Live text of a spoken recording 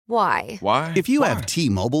Why? Why? If you have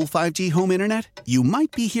T-Mobile 5G home internet, you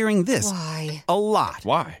might be hearing this Why? a lot.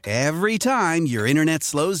 Why? Every time your internet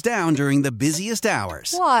slows down during the busiest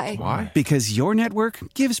hours. Why? Why? Because your network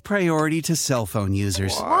gives priority to cell phone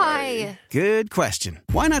users. Why? Good question.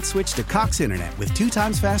 Why not switch to Cox Internet with 2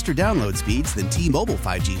 times faster download speeds than T-Mobile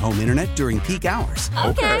 5G home internet during peak hours?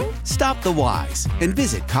 Okay. Stop the whys and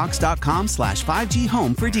visit cox.com/5G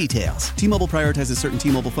home for details. T-Mobile prioritizes certain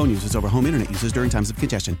T-Mobile phone users over home internet users during times of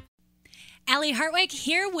congestion. Allie Hartwig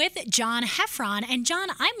here with John Heffron. And John,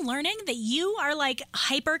 I'm learning that you are like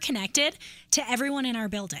hyper connected to everyone in our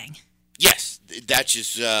building. Yes, that's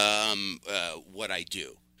just what I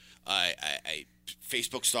do. I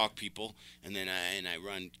Facebook stalk people, and then I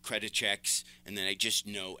run credit checks, and then I just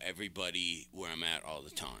know everybody where I'm at all the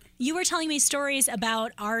time. You were telling me stories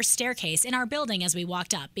about our staircase in our building as we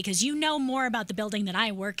walked up, because you know more about the building that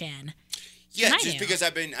I work in. Yeah, I just do. because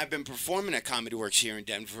I've been performing at Comedy Works here in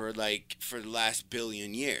Denver for the last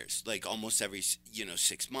billion years, like almost every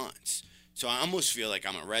 6 months. So I almost feel like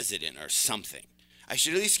I'm a resident or something. I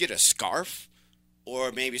should at least get a scarf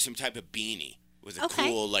or maybe some type of beanie with a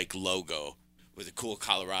cool logo, with a cool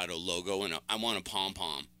Colorado logo, and I want a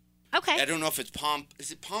pom-pom. Okay. I don't know if it's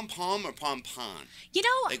is it pom-pom or pom-pom? You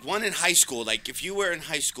know, Like one in high school, like if you were in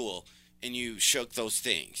high school and you shook those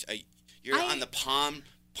things, you're on the pom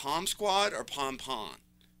squad or pom-pom?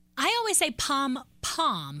 I always say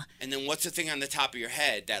pom-pom. And then what's the thing on the top of your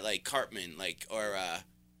head that like Cartman,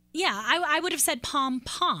 Yeah, I would have said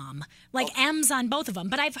pom-pom, like M's on both of them.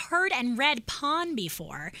 But I've heard and read pon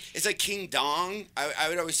before. it's like King Dong. I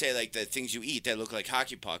would always say like the things you eat that look like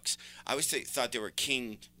hockey pucks. I always thought they were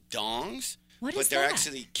King Dongs, What but is they're that?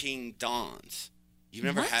 Actually King Dons. You've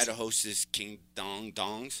never What? had a hostess King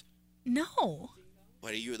Dongs? No.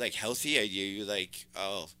 What, are you like healthy? Are you like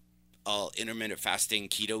all intermittent fasting,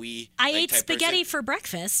 keto-y? I like, ate type spaghetti person? for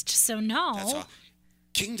breakfast, so no. That's all.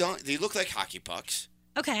 King Dong, they look like hockey pucks.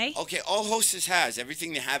 Okay. Okay, all Hostess has,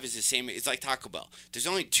 everything they have is the same. It's like Taco Bell. There's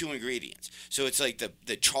only 2 ingredients. So it's like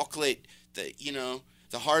the chocolate, the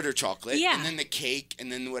harder chocolate, Yeah. and then the cake,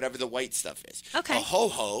 and then whatever the white stuff is. Okay. A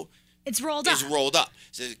ho-ho It's rolled up. is rolled up.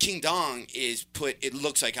 So the King Dong it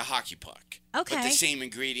looks like a hockey puck. Okay. But the same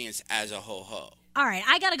ingredients as a ho-ho. All right,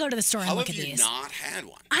 I got to go to the store and How look have at you these. not had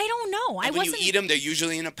one? I don't know. And I when wasn't. you eat them, they're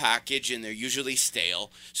usually in a package and they're usually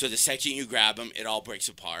stale. So the second you grab them, it all breaks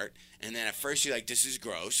apart. And then at first you're like, this is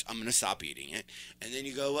gross. I'm going to stop eating it. And then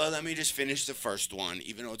you go, well, let me just finish the first one,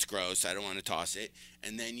 even though it's gross. I don't want to toss it.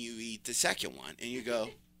 And then you eat the second one and you go,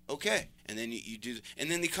 okay. And then you do.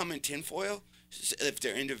 And then they come in tinfoil if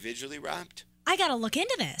they're individually wrapped. I got to look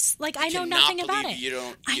into this. Like, I know cannot nothing about believe it. You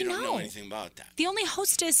don't I know anything about that. The only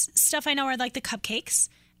Hostess stuff I know are like the cupcakes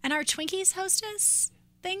and our Twinkies Hostess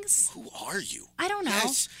things. Who are you? I don't know.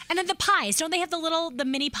 Yes. And then the pies. Don't they have the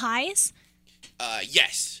mini pies?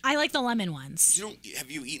 Yes. I like the lemon ones.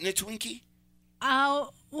 Have you eaten a Twinkie?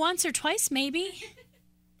 Once or twice, maybe.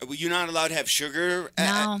 Were you not allowed to have sugar?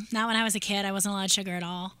 No, not when I was a kid. I wasn't allowed sugar at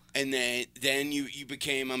all. And then you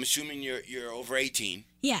became. I'm assuming you're over 18.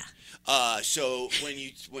 Yeah. So when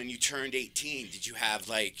you turned 18, did you have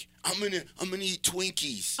like I'm gonna eat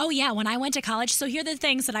Twinkies? Oh yeah, when I went to college. So here are the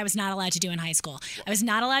things that I was not allowed to do in high school. I was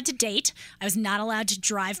not allowed to date. I was not allowed to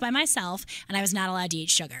drive by myself, and I was not allowed to eat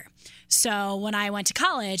sugar. So when I went to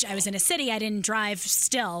college, I was in a city. I didn't drive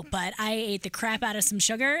still, but I ate the crap out of some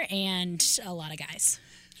sugar and a lot of guys.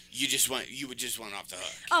 You would just went off the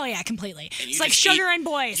hook. Oh yeah, completely. And It's like sugar and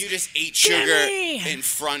boys. You just ate Give sugar me! in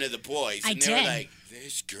front of the boys, I and they were did. like,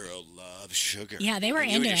 "This girl loves sugar." Yeah, they were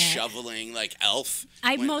and into you were just it. shoveling like Elf.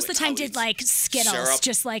 I most of the time how did it's like Skittles, syrup.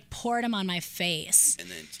 just like poured them on my face. And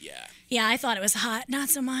then Yeah, I thought it was hot. Not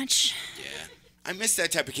so much. yeah. I miss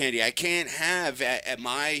that type of candy. I can't have at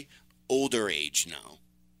my older age now.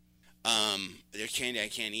 There's candy I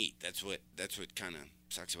can't eat. That's what kind of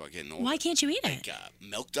sucks about getting older. Why can't you eat it? Like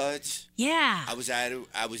Milk Duds. Yeah. I was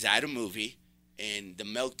at a movie, and the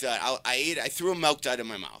Milk Dud. I threw a Milk Dud in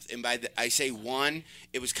my mouth, and I say one,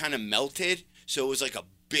 it was kind of melted, so it was like a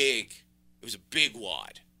big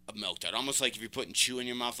wad of Milk Dud, almost like if you're putting chew in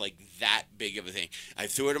your mouth, like that big of a thing. I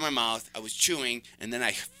threw it in my mouth. I was chewing, and then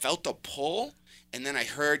I felt a pull. And then I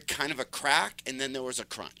heard kind of a crack, and then there was a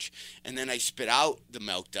crunch. And then I spit out the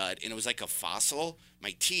Milk Dud, and it was like a fossil.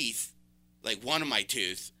 My teeth, like one of my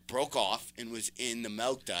teeth, broke off and was in the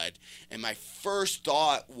Milk Dud. And my first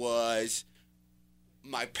thought was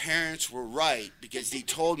my parents were right, because they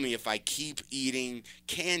told me if I keep eating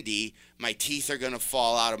candy, my teeth are going to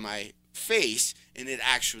fall out of my face, and it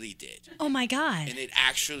actually did. Oh my God. And it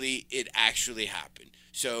actually happened.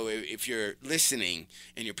 So if you're listening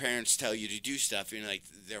and your parents tell you to do stuff, and you're like,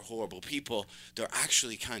 they're horrible people, they're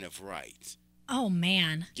actually kind of right. Oh,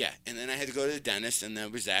 man. Yeah, and then I had to go to the dentist, and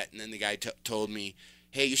that was that. And then the guy told me,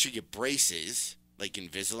 hey, you should get braces, like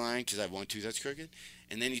Invisalign, because I have one tooth that's crooked.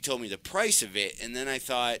 And then he told me the price of it, and then I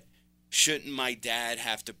thought, shouldn't my dad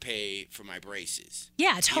have to pay for my braces?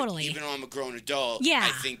 Yeah, totally. Even though I'm a grown adult, Yeah.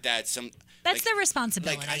 I think that's That's their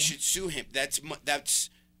responsibility. Like, I should sue him.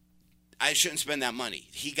 I shouldn't spend that money.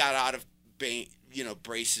 He got out of,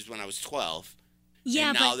 braces when I was 12. Yeah,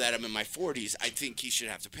 and now but that I'm in my 40s, I think he should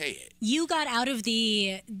have to pay it. you got out of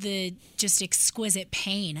the just exquisite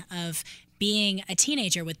pain of being a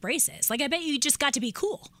teenager with braces. Like, I bet you just got to be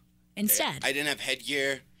cool instead. I didn't have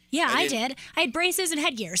headgear. Yeah, I did. I had braces and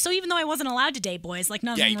headgear. So even though I wasn't allowed to date boys, like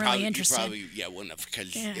none of them really interested. You probably wouldn't have,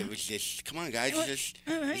 because it was just, come on, guys.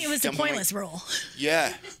 It was a pointless rule.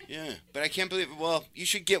 Yeah. But I can't believe it. Well, you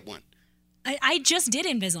should get one. I just did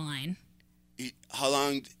Invisalign. How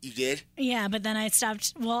long you did? Yeah, but then I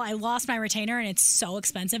stopped. Well, I lost my retainer, and it's so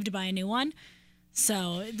expensive to buy a new one.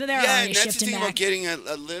 So they're already and that's the shifting thing back. about getting a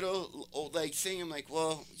little old thing. I'm like,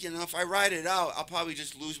 well, if I ride it out, I'll probably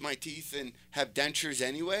just lose my teeth and have dentures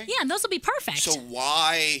anyway. Yeah, and those will be perfect. So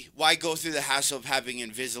why go through the hassle of having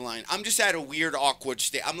Invisalign? I'm just at a weird, awkward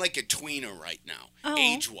state. I'm like a tweener right now,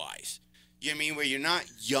 age-wise. You know what I mean? Where you're not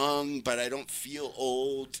young, but I don't feel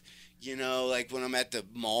old. Like when I'm at the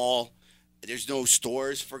mall, there's no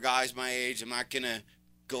stores for guys my age. I'm not going to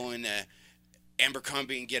go into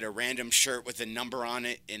Abercrombie and get a random shirt with a number on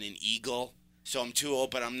it and an eagle. So I'm too old,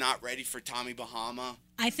 but I'm not ready for Tommy Bahama.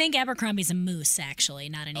 I think Abercrombie's a moose, actually,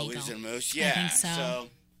 not an eagle. Oh, is it a moose? Yeah. I think so.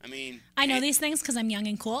 I know these things because I'm young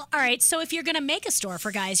and cool. All right, so if you're going to make a store for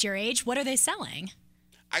guys your age, what are they selling?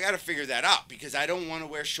 I got to figure that out because I don't want to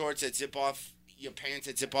wear shorts that zip off, pants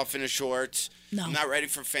that zip off into shorts. No. I'm not ready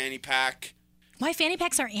for fanny pack. Why fanny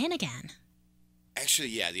packs are in again? Actually,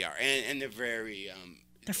 yeah, they are. And they're very...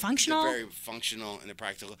 They're functional? They're very functional and they're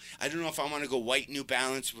practical. I don't know if I want to go white New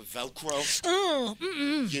Balance with Velcro. Oh,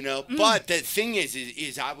 But the thing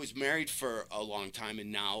is I was married for a long time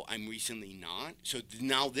and now I'm recently not. So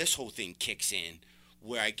now this whole thing kicks in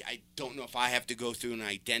where I don't know if I have to go through an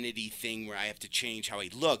identity thing where I have to change how I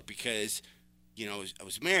look because, I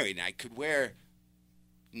was married and I could wear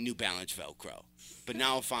New Balance Velcro. But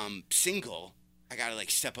now if I'm single, I got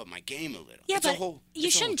to step up my game a little. Yeah, but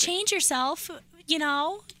you shouldn't change yourself,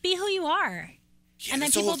 be who you are. Yeah, and then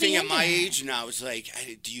that's the people whole thing be at into my it. age now. It's like,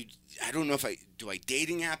 I don't know if do I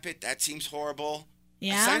dating app it? That seems horrible.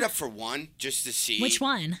 Yeah. I signed up for one just to see. Which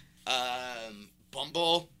one?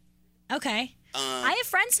 Bumble. Okay. I have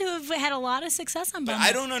friends who have had a lot of success on But Bumble.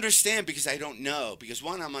 I don't understand because I don't know. Because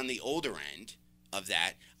one, I'm on the older end of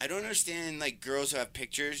that. I don't understand girls who have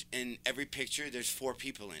pictures and every picture there's 4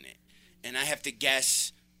 people in it. And I have to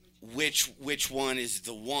guess which one is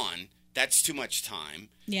the one. That's too much time.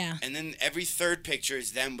 Yeah. And then every third picture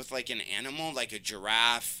is them with an animal, like a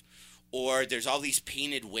giraffe, or there's all these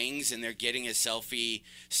painted wings and they're getting a selfie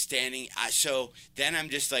standing. So then I'm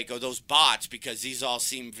just like, oh, those bots, because these all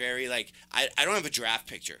seem very I don't have a giraffe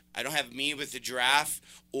picture. I don't have me with a giraffe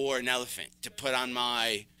or an elephant to put on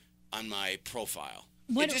my profile.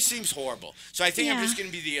 It just seems horrible. So I think I'm just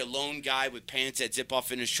going to be the alone guy with pants that zip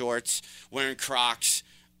off into shorts, wearing Crocs,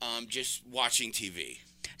 just watching TV.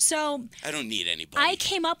 So I don't need anybody. I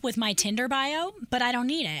came up with my Tinder bio, but I don't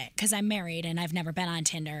need it because I'm married and I've never been on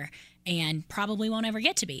Tinder and probably won't ever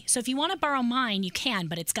get to be. So if you want to borrow mine, you can,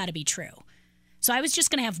 but it's got to be true. So I was just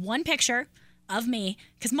going to have one picture of me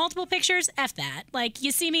because multiple pictures, F that.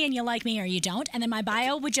 You see me and you like me or you don't. And then my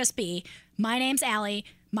bio would just be, my name's Allie.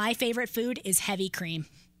 My favorite food is heavy cream.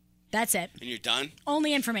 That's it. And you're done?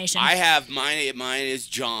 Only information. I have mine is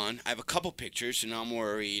John. I have a couple pictures, so now I'm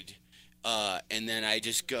worried. And then I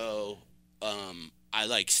just go, I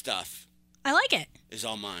like stuff. I like it. Is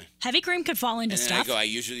all mine. Heavy cream could fall into and then stuff. I go, I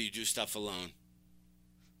usually do stuff alone.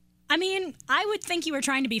 I mean, I would think you were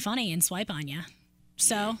trying to be funny and swipe on you.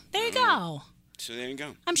 So there you go. So there you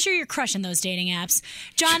go. I'm sure you're crushing those dating apps.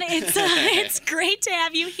 John, it's great to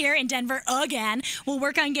have you here in Denver again. We'll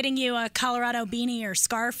work on getting you a Colorado beanie or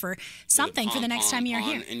scarf or something for the next time you're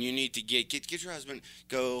here. And you need to get your husband,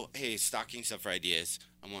 go, hey, stocking stuff for ideas.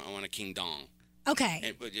 I want a king dong. Okay.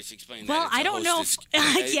 And just explain well, that. I don't know.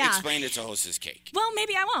 Yeah. Explain it's a hostess cake. Well,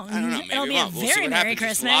 maybe I won't. I don't know. Maybe It'll be we'll a see very what Merry happens.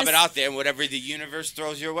 Christmas. Just lob it out there and whatever the universe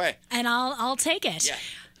throws your way. And I'll take it. Yeah.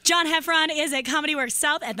 John Heffron is at Comedy Works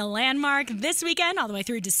South at the Landmark this weekend all the way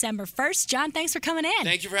through December 1st. John, thanks for coming in.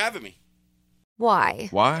 Thank you for having me. Why?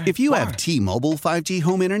 Why? If you have T-Mobile 5G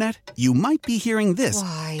home internet, you might be hearing this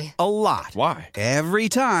Why? a lot. Why? Every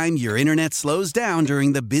time your internet slows down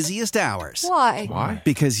during the busiest hours. Why? Why?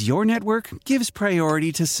 Because your network gives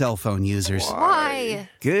priority to cell phone users. Why?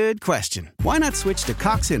 Good question. Why not switch to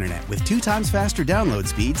Cox Internet with 2 times faster download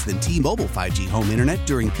speeds than T-Mobile 5G home internet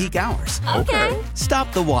during peak hours? Okay.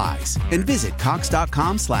 Stop the whys and visit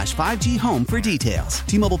cox.com/5G home for details.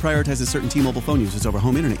 T-Mobile prioritizes certain T-Mobile phone users over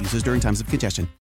home internet users during times of congestion.